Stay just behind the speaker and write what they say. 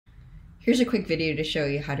Here's a quick video to show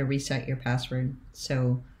you how to reset your password.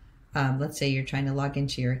 So let's say you're trying to log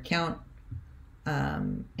into your account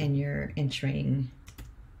and you're entering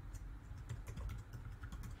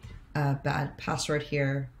a bad password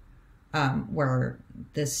here where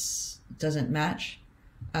this doesn't match.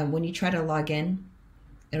 When you try to log in,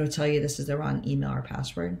 it'll tell you this is the wrong email or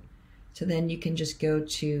password. So then you can just go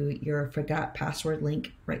to your forgot password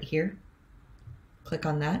link right here. Click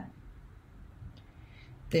on that.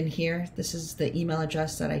 Then here, this is the email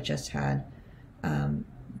address that I just had.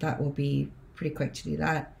 That will be pretty quick to do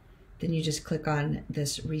that. Then you just click on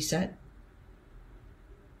this reset.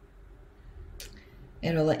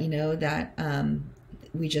 It'll let you know that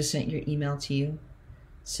we just sent your email to you.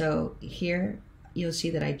 So here, you'll see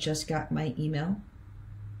that I just got my email.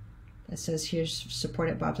 That says here's support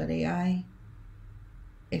at Bob.ai.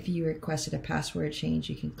 If you requested a password change,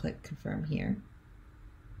 you can click confirm here.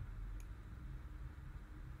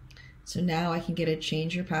 So now I can get a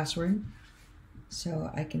change your password.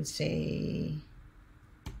 So I can say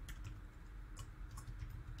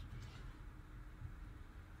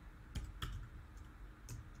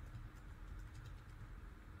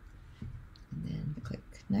and then click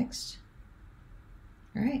next.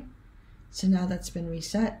 All right, so now that's been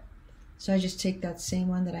reset. So I just take that same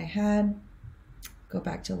one that I had, go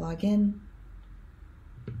back to login,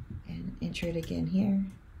 and enter it again here,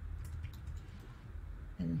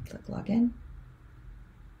 and click login.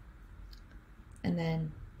 And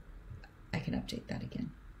then I can update that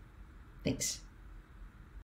again. Thanks.